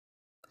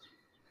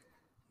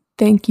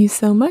Thank you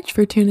so much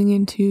for tuning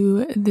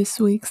into this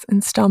week's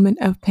installment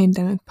of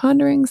Pandemic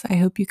Ponderings. I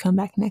hope you come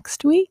back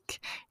next week,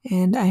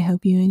 and I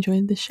hope you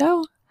enjoyed the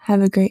show.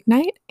 Have a great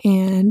night,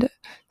 and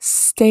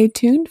stay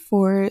tuned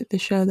for the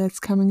show that's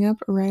coming up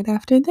right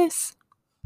after this.